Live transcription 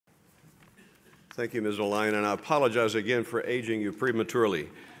Thank you, Ms. O'Lyon, and I apologize again for aging you prematurely.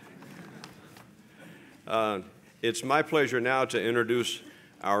 It's my pleasure now to introduce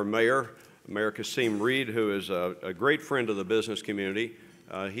our mayor, Mayor Kasim Reed, who is a great friend of the business community.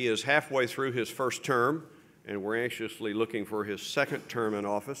 He is halfway through his first term, and we're anxiously looking for his second term in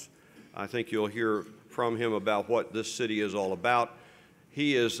office. I think you'll hear from him about what this city is all about.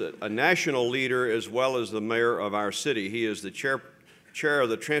 He is a national leader as well as the mayor of our city. He is the chair of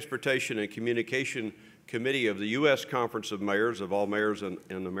the Transportation and Communication Committee of the U.S. Conference of Mayors, of all mayors in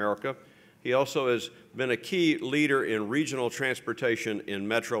America. He also has been a key leader in regional transportation in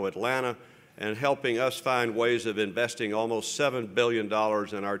Metro Atlanta and helping us find ways of investing almost $7 billion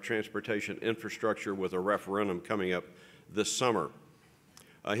in our transportation infrastructure with a referendum coming up this summer.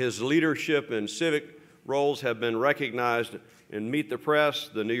 His leadership and civic roles have been recognized in Meet the Press,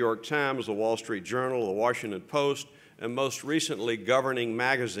 the New York Times, the Wall Street Journal, the Washington Post, and most recently Governing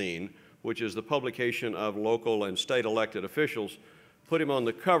Magazine, which is the publication of local and state elected officials, put him on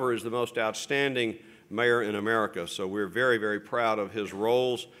the cover as the most outstanding mayor in America. So we're very, very proud of his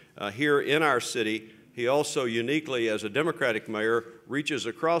roles here in our city. He also uniquely, as a Democratic mayor, reaches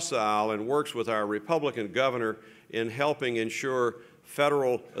across the aisle and works with our Republican governor in helping ensure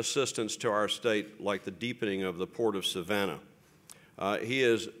federal assistance to our state, like the deepening of the Port of Savannah. He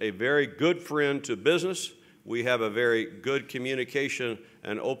is a very good friend to business. We have a very good communication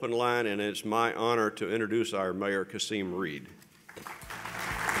and open line, and it's my honor to introduce our Mayor, Kasim Reed.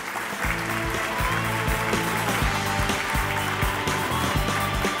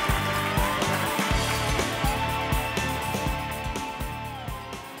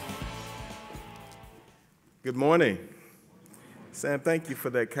 Good morning. Sam, thank you for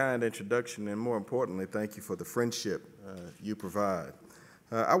that kind introduction, and more importantly, thank you for the friendship you provide.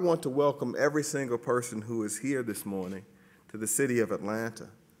 I want to welcome every single person who is here this morning to the city of Atlanta,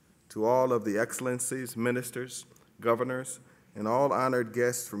 to all of the excellencies, ministers, governors, and all honored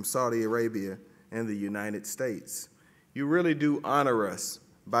guests from Saudi Arabia and the United States. You really do honor us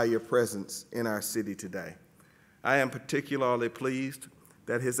by your presence in our city today. I am particularly pleased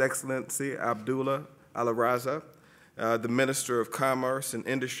that His Excellency Abdullah Al-Raza, the Minister of Commerce and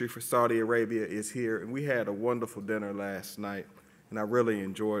Industry for Saudi Arabia, is here, and we had a wonderful dinner last night, and I really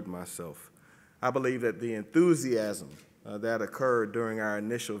enjoyed myself. I believe that the enthusiasm that occurred during our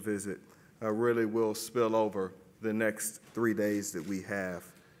initial visit really will spill over the next 3 days that we have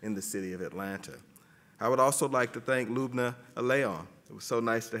in the city of Atlanta. I would also like to thank Lubna Leon. It was so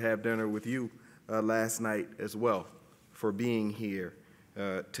nice to have dinner with you last night as well, for being here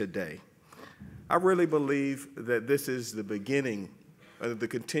today. I really believe that this is the beginning of the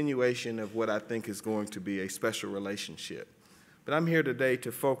continuation of what I think is going to be a special relationship. But I'm here today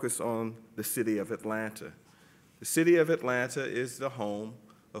to focus on the city of Atlanta. The city of Atlanta is the home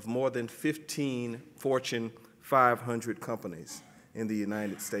of more than 15 Fortune 500 companies in the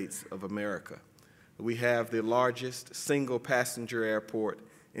United States of America. We have the largest single passenger airport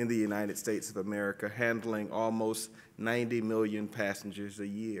in the United States of America, handling almost 90 million passengers a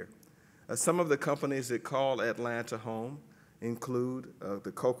year. Some of the companies that call Atlanta home include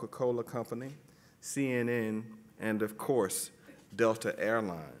the Coca-Cola Company, CNN, and of course, Delta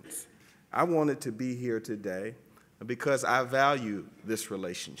Airlines. I wanted to be here today because I value this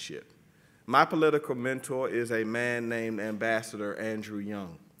relationship. My political mentor is a man named Ambassador Andrew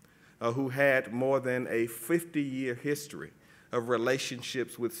Young, who had more than a 50-year history of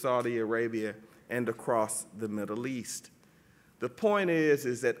relationships with Saudi Arabia and across the Middle East. The point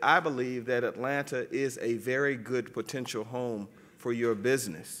is that I believe that Atlanta is a very good potential home for your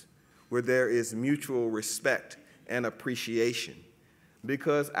business, where there is mutual respect and appreciation,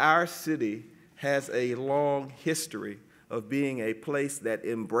 because our city has a long history of being a place that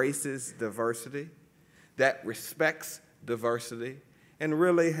embraces diversity, that respects diversity, and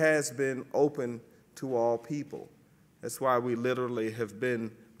really has been open to all people. That's why we literally have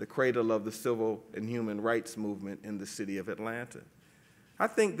been the cradle of the civil and human rights movement in the city of Atlanta. I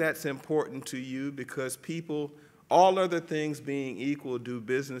think that's important to you because people, all other things being equal, do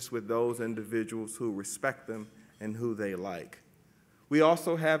business with those individuals who respect them and who they like. We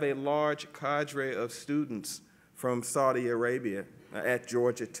also have a large cadre of students from Saudi Arabia at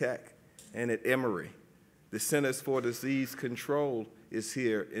Georgia Tech and at Emory. The Centers for Disease Control is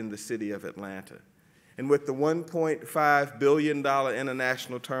here in the city of Atlanta. And with the $1.5 billion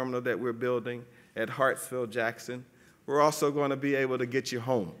international terminal that we're building at Hartsfield-Jackson, we're also going to be able to get you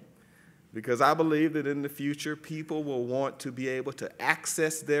home. Because I believe that in the future, people will want to be able to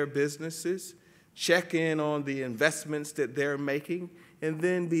access their businesses, check in on the investments that they're making, and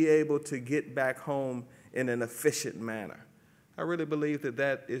then be able to get back home in an efficient manner. I really believe that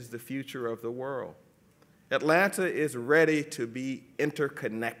that is the future of the world. Atlanta is ready to be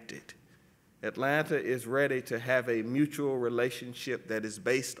interconnected. Atlanta is ready to have a mutual relationship that is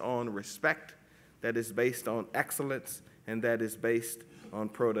based on respect, that is based on excellence, and that is based on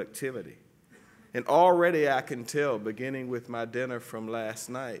productivity. And already I can tell, beginning with my dinner from last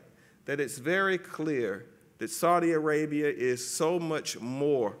night, that it's very clear that Saudi Arabia is so much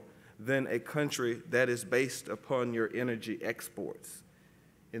more than a country that is based upon your energy exports.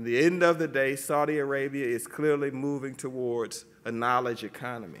 In the end of the day, Saudi Arabia is clearly moving towards a knowledge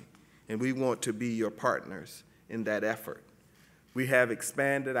economy, and we want to be your partners in that effort. We have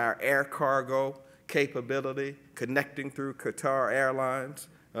expanded our air cargo capability, connecting through Qatar Airlines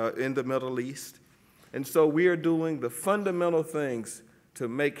in the Middle East. And so we are doing the fundamental things to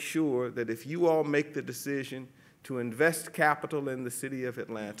make sure that if you all make the decision to invest capital in the city of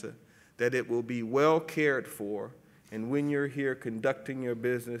Atlanta, that it will be well cared for, and when you're here conducting your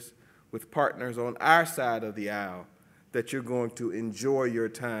business with partners on our side of the aisle, that you're going to enjoy your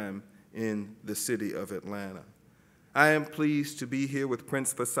time in the city of Atlanta. I am pleased to be here with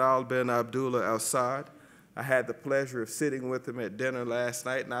Prince Faisal bin Abdullah Al Saud. I had the pleasure of sitting with him at dinner last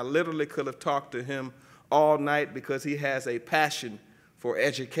night, and I literally could have talked to him all night because he has a passion for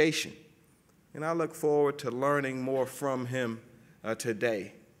education. And I look forward to learning more from him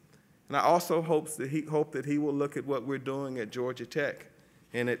today. And I also hope that he will look at what we're doing at Georgia Tech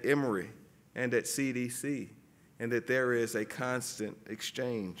and at Emory and at CDC, and that there is a constant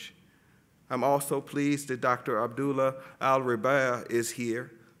exchange. I'm also pleased that Dr. Abdullah Al-Rabi'a is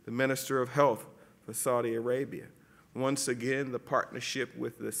here, the Minister of Health for Saudi Arabia. Once again, the partnership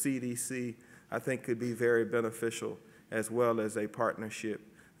with the CDC, I think, could be very beneficial, as well as a partnership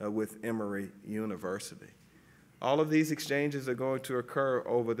with Emory University. All of these exchanges are going to occur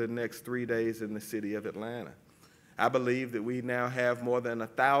over the next 3 days in the city of Atlanta. I believe that we now have more than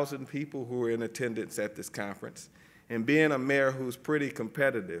 1,000 people who are in attendance at this conference. And being a mayor who's pretty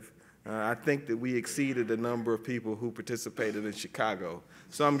competitive, I think that we exceeded the number of people who participated in Chicago.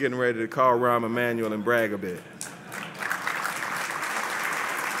 So I'm getting ready to call Rahm Emanuel and brag a bit.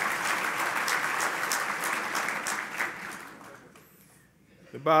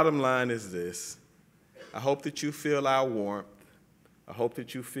 The bottom line is this. I hope that you feel our warmth. I hope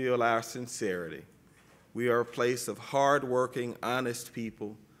that you feel our sincerity. We are a place of hardworking, honest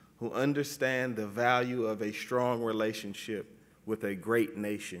people who understand the value of a strong relationship with a great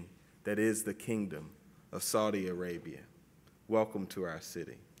nation that is the Kingdom of Saudi Arabia. Welcome to our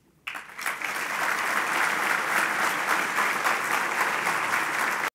city.